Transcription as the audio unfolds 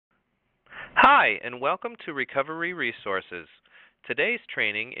Hi, and welcome to Recovery Resources. Today's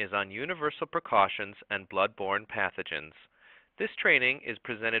training is on universal precautions and bloodborne pathogens. This training is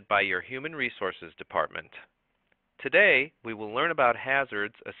presented by your Human Resources Department. Today, we will learn about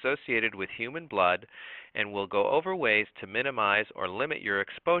hazards associated with human blood, and we'll go over ways to minimize or limit your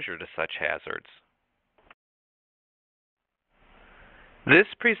exposure to such hazards. This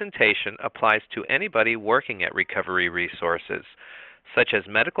presentation applies to anybody working at Recovery Resources, such as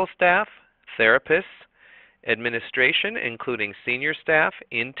medical staff, therapists, administration including senior staff,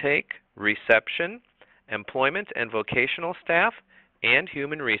 intake, reception, employment and vocational staff, and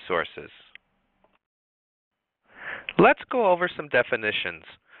human resources. Let's go over some definitions.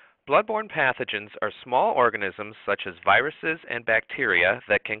 Bloodborne pathogens are small organisms such as viruses and bacteria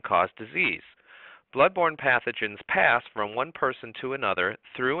that can cause disease. Bloodborne pathogens pass from one person to another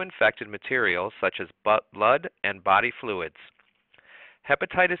through infected materials such as blood and body fluids.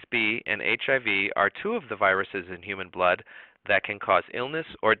 Hepatitis B and HIV are two of the viruses in human blood that can cause illness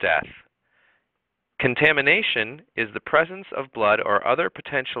or death. Contamination is the presence of blood or other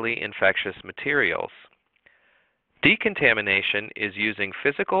potentially infectious materials. Decontamination is using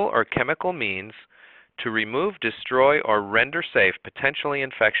physical or chemical means to remove, destroy, or render safe potentially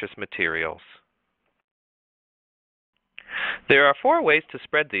infectious materials. There are 4 ways to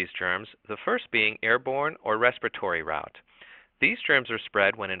spread these germs, the first being airborne or respiratory route. These germs are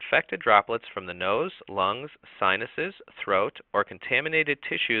spread when infected droplets from the nose, lungs, sinuses, throat, or contaminated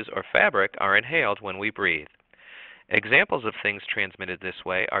tissues or fabric are inhaled when we breathe. Examples of things transmitted this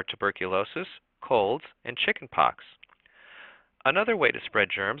way are tuberculosis, colds, and chickenpox. Another way to spread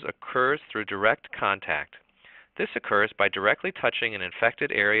germs occurs through direct contact. This occurs by directly touching an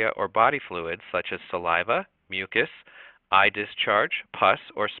infected area or body fluids such as saliva, mucus, eye discharge, pus,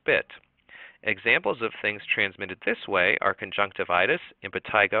 or spit. Examples of things transmitted this way are conjunctivitis,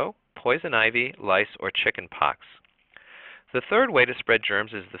 impetigo, poison ivy, lice, or chickenpox. The third way to spread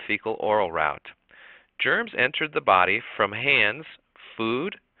germs is the fecal-oral route. Germs entered the body from hands,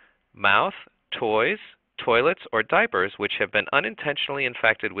 food, mouth, toys, toilets, or diapers which have been unintentionally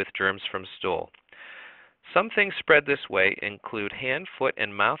infected with germs from stool. Some things spread this way include hand, foot,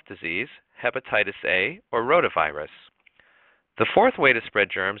 and mouth disease, hepatitis A, or rotavirus. The fourth way to spread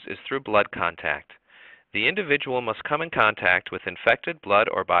germs is through blood contact. The individual must come in contact with infected blood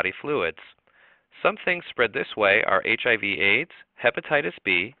or body fluids. Some things spread this way are HIV/AIDS, hepatitis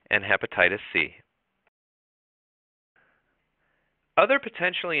B, and hepatitis C. Other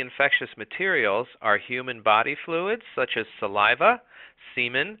potentially infectious materials are human body fluids such as saliva,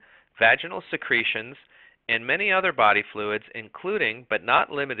 semen, vaginal secretions, and many other body fluids including, but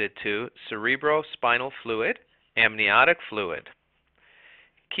not limited to, cerebrospinal fluid, amniotic fluid.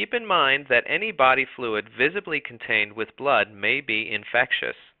 Keep in mind that any body fluid visibly contained with blood may be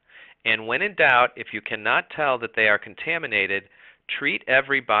infectious, and when in doubt, if you cannot tell that they are contaminated, treat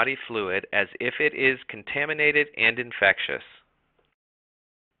every body fluid as if it is contaminated and infectious.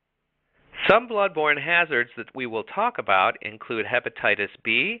 Some bloodborne hazards that we will talk about include hepatitis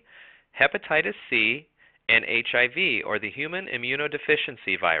B, hepatitis C, and HIV, or the human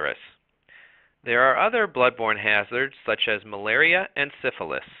immunodeficiency virus. There are other bloodborne hazards such as malaria and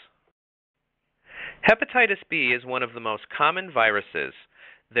syphilis. Hepatitis B is one of the most common viruses.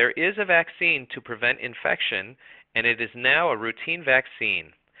 There is a vaccine to prevent infection, and it is now a routine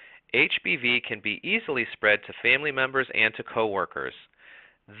vaccine. HBV can be easily spread to family members and to coworkers.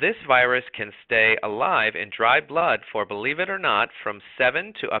 This virus can stay alive in dry blood for, believe it or not, from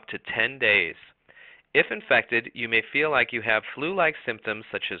 7 to up to 10 days. If infected, you may feel like you have flu-like symptoms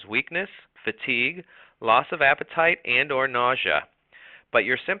such as weakness, fatigue, loss of appetite, and/or nausea. But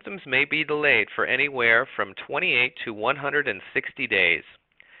your symptoms may be delayed for anywhere from 28 to 160 days.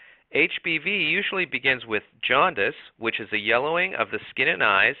 HBV usually begins with jaundice, which is a yellowing of the skin and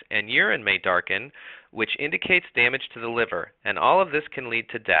eyes, and urine may darken, which indicates damage to the liver, and all of this can lead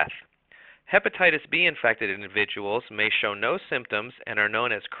to death. Hepatitis B infected individuals may show no symptoms and are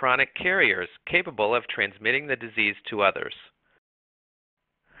known as chronic carriers, capable of transmitting the disease to others.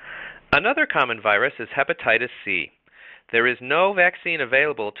 Another common virus is hepatitis C. There is no vaccine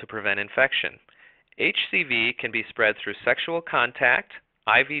available to prevent infection. HCV can be spread through sexual contact,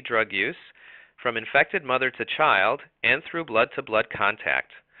 IV drug use, from infected mother to child, and through blood-to-blood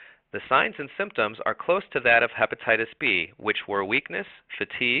contact. The signs and symptoms are close to that of hepatitis B, which were weakness,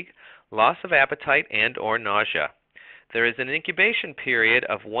 fatigue, loss of appetite, and/or nausea. There is an incubation period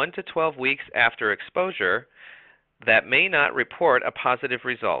of 1 to 12 weeks after exposure that may not report a positive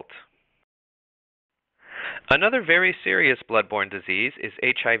result. Another very serious bloodborne disease is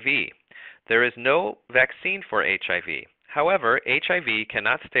HIV. There is no vaccine for HIV. However, HIV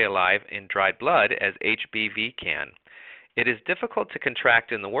cannot stay alive in dried blood as HBV can. It is difficult to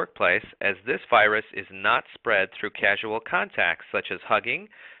contract in the workplace as this virus is not spread through casual contacts such as hugging,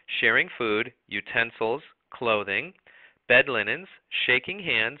 sharing food, utensils, clothing, bed linens, shaking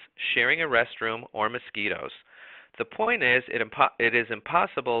hands, sharing a restroom, or mosquitoes. The point is, it is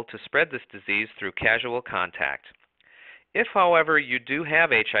impossible to spread this disease through casual contact. If, however, you do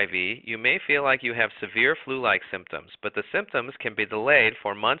have HIV, you may feel like you have severe flu-like symptoms, but the symptoms can be delayed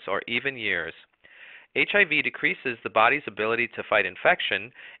for months or even years. HIV decreases the body's ability to fight infection,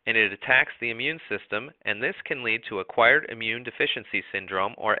 and it attacks the immune system, and this can lead to acquired immune deficiency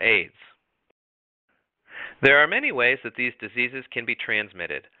syndrome, or AIDS. There are many ways that these diseases can be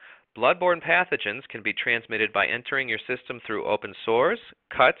transmitted. Bloodborne pathogens can be transmitted by entering your system through open sores,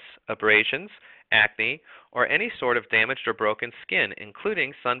 cuts, abrasions, acne, or any sort of damaged or broken skin,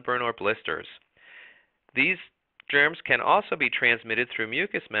 including sunburn or blisters. These germs can also be transmitted through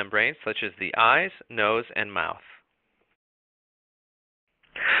mucous membranes such as the eyes, nose, and mouth.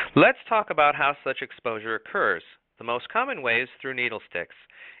 Let's talk about how such exposure occurs. The most common way is through needle sticks.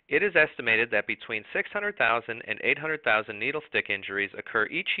 It is estimated that between 600,000 and 800,000 needle stick injuries occur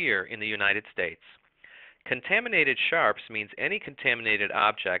each year in the United States. Contaminated sharps means any contaminated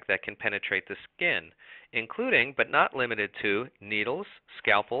object that can penetrate the skin, including but not limited to needles,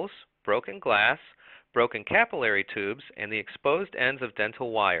 scalpels, broken glass, broken capillary tubes, and the exposed ends of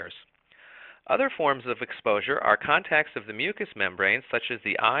dental wires. Other forms of exposure are contacts of the mucous membranes such as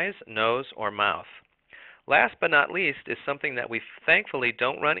the eyes, nose, or mouth. Last but not least is something that we thankfully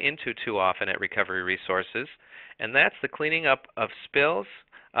don't run into too often at Recovery Resources, and that's the cleaning up of spills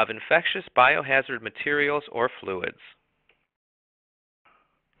of infectious biohazard materials or fluids.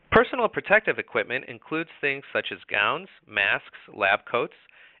 Personal protective equipment includes things such as gowns, masks, lab coats,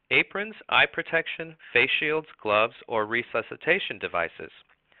 aprons, eye protection, face shields, gloves, or resuscitation devices.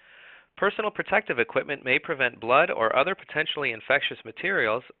 Personal protective equipment may prevent blood or other potentially infectious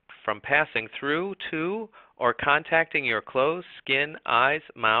materials from passing through to or contacting your clothes, skin, eyes,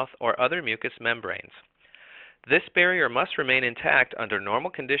 mouth, or other mucous membranes. This barrier must remain intact under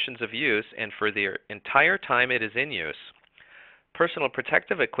normal conditions of use and for the entire time it is in use. Personal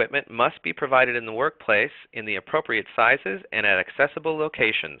protective equipment must be provided in the workplace in the appropriate sizes and at accessible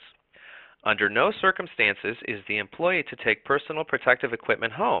locations. Under no circumstances is the employee to take personal protective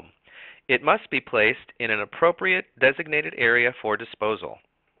equipment home. It must be placed in an appropriate designated area for disposal.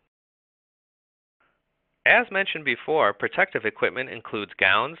 As mentioned before, protective equipment includes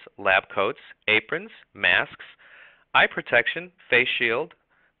gowns, lab coats, aprons, masks, eye protection, face shield,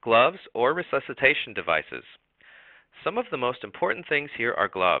 gloves, or resuscitation devices. Some of the most important things here are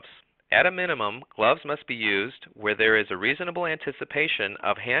gloves. At a minimum, gloves must be used where there is a reasonable anticipation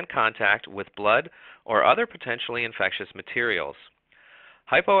of hand contact with blood or other potentially infectious materials.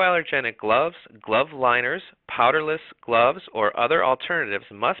 Hypoallergenic gloves, glove liners, powderless gloves, or other alternatives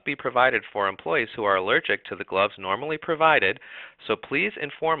must be provided for employees who are allergic to the gloves normally provided, so please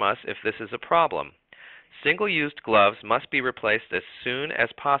inform us if this is a problem. Single-use gloves must be replaced as soon as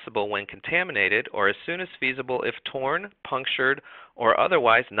possible when contaminated or as soon as feasible if torn, punctured, or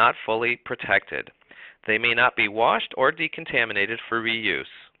otherwise not fully protected. They may not be washed or decontaminated for reuse.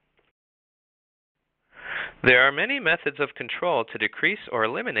 There are many methods of control to decrease or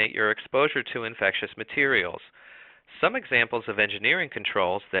eliminate your exposure to infectious materials. Some examples of engineering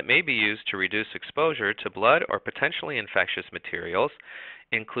controls that may be used to reduce exposure to blood or potentially infectious materials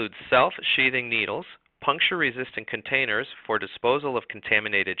include self-sheathing needles, puncture-resistant containers for disposal of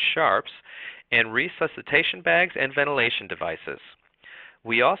contaminated sharps, and resuscitation bags and ventilation devices.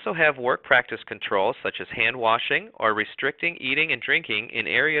 We also have work practice controls such as hand washing or restricting eating and drinking in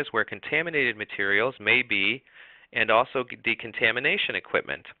areas where contaminated materials may be, and also decontamination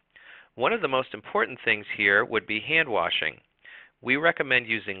equipment. One of the most important things here would be hand washing. We recommend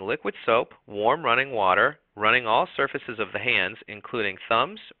using liquid soap, warm running water, running all surfaces of the hands, including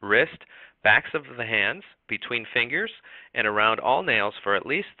thumbs, wrist, backs of the hands, between fingers, and around all nails for at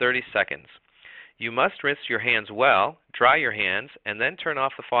least 30 seconds. You must rinse your hands well, dry your hands, and then turn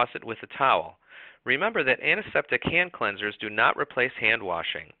off the faucet with a towel. Remember that antiseptic hand cleansers do not replace hand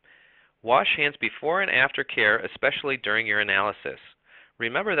washing. Wash hands before and after care, especially during your analysis.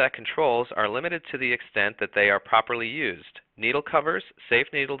 Remember that controls are limited to the extent that they are properly used. Needle covers, safe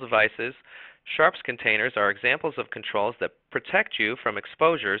needle devices, sharps containers are examples of controls that protect you from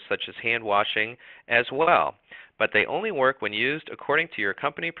exposures such as hand washing as well, but they only work when used according to your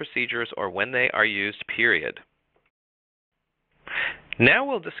company procedures or when they are used, period. Now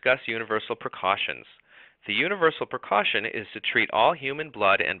we'll discuss universal precautions. The universal precaution is to treat all human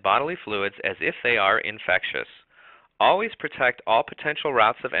blood and bodily fluids as if they are infectious. Always protect all potential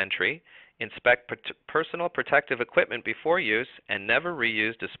routes of entry, inspect personal protective equipment before use, and never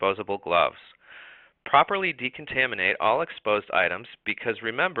reuse disposable gloves. Properly decontaminate all exposed items because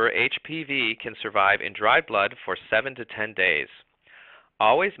remember, HPV can survive in dried blood for 7 to 10 days.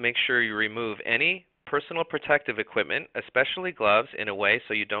 Always make sure you remove any personal protective equipment, especially gloves, in a way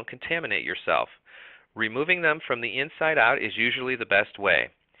so you don't contaminate yourself. Removing them from the inside out is usually the best way.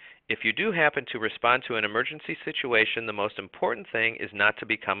 If you do happen to respond to an emergency situation, the most important thing is not to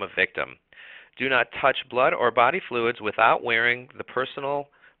become a victim. Do not touch blood or body fluids without wearing the personal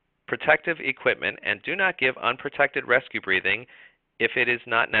protective equipment, and do not give unprotected rescue breathing if it is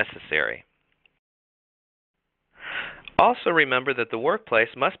not necessary. Also remember that the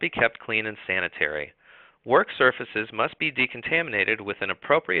workplace must be kept clean and sanitary. Work surfaces must be decontaminated with an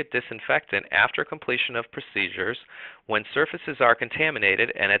appropriate disinfectant after completion of procedures, when surfaces are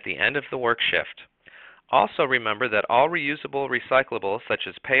contaminated, and at the end of the work shift. Also remember that all reusable recyclables such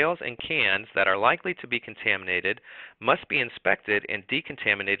as pails and cans that are likely to be contaminated must be inspected and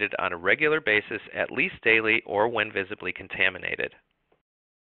decontaminated on a regular basis, at least daily or when visibly contaminated.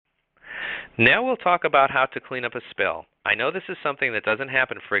 Now we'll talk about how to clean up a spill. I know this is something that doesn't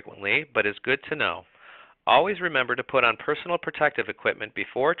happen frequently, but is good to know. Always remember to put on personal protective equipment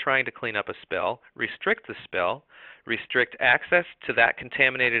before trying to clean up a spill, restrict the spill, restrict access to that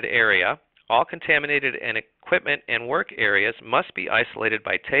contaminated area. All contaminated and equipment and work areas must be isolated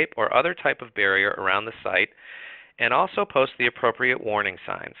by tape or other type of barrier around the site, and also post the appropriate warning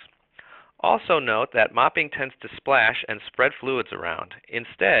signs. Also note that mopping tends to splash and spread fluids around.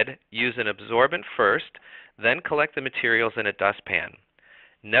 Instead, use an absorbent first, then collect the materials in a dustpan.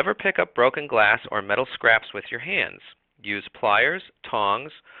 Never pick up broken glass or metal scraps with your hands. Use pliers,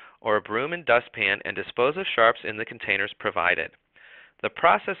 tongs, or a broom and dustpan and dispose of sharps in the containers provided. The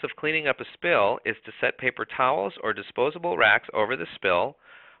process of cleaning up a spill is to set paper towels or disposable racks over the spill,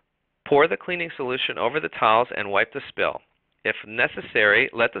 pour the cleaning solution over the towels, and wipe the spill. If necessary,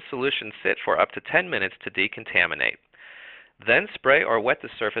 let the solution sit for up to 10 minutes to decontaminate. Then spray or wet the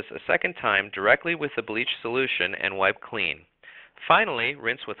surface a second time directly with the bleach solution and wipe clean. Finally,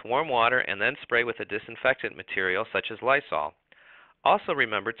 rinse with warm water and then spray with a disinfectant material such as Lysol. Also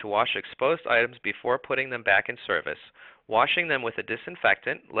remember to wash exposed items before putting them back in service, washing them with a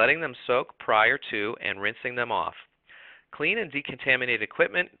disinfectant, letting them soak prior to, and rinsing them off. Clean and decontaminate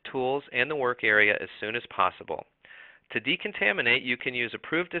equipment, tools, and the work area as soon as possible. To decontaminate, you can use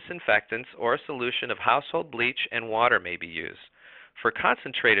approved disinfectants, or a solution of household bleach and water may be used. For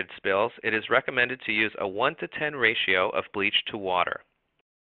concentrated spills, it is recommended to use a 1:10 ratio of bleach to water.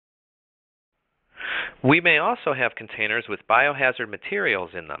 We may also have containers with biohazard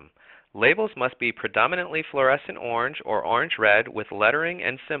materials in them. Labels must be predominantly fluorescent orange or orange-red with lettering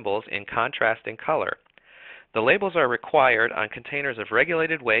and symbols in contrasting color. The labels are required on containers of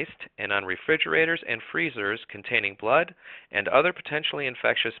regulated waste and on refrigerators and freezers containing blood and other potentially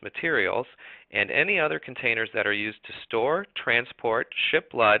infectious materials, and any other containers that are used to store, transport,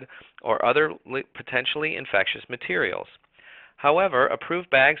 ship blood, or other potentially infectious materials. However, approved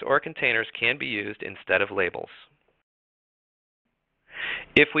bags or containers can be used instead of labels.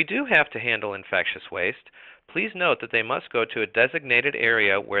 If we do have to handle infectious waste, please note that they must go to a designated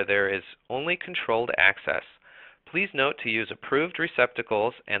area where there is only controlled access. Please note to use approved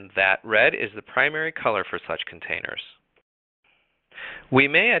receptacles and that red is the primary color for such containers. We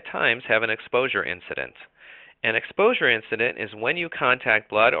may at times have an exposure incident. An exposure incident is when you contact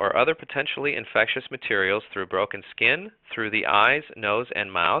blood or other potentially infectious materials through broken skin, through the eyes, nose, and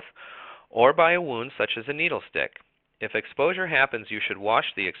mouth, or by a wound such as a needle stick. If exposure happens, you should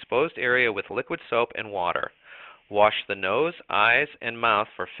wash the exposed area with liquid soap and water. Wash the nose, eyes, and mouth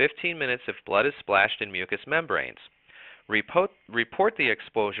for 15 minutes if blood is splashed in mucous membranes. Report the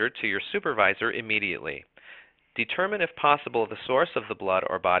exposure to your supervisor immediately. Determine if possible the source of the blood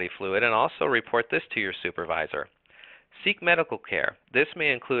or body fluid and also report this to your supervisor. Seek medical care. This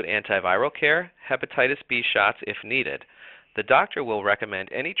may include antiviral care, hepatitis B shots if needed. The doctor will recommend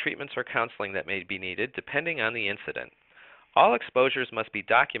any treatments or counseling that may be needed depending on the incident. All exposures must be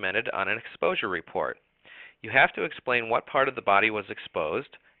documented on an exposure report. You have to explain what part of the body was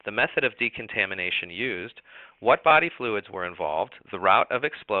exposed, the method of decontamination used, what body fluids were involved, the route of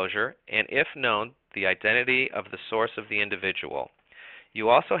exposure, and if known, the identity of the source of the individual. You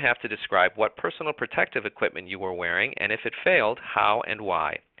also have to describe what personal protective equipment you were wearing, and if it failed, how and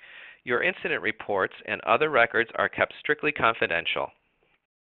why. Your incident reports and other records are kept strictly confidential.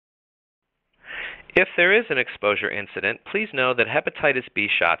 If there is an exposure incident, please know that hepatitis B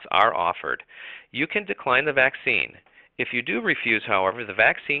shots are offered. You can decline the vaccine. If you do refuse, however, the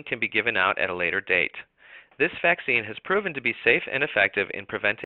vaccine can be given out at a later date. This vaccine has proven to be safe and effective in preventing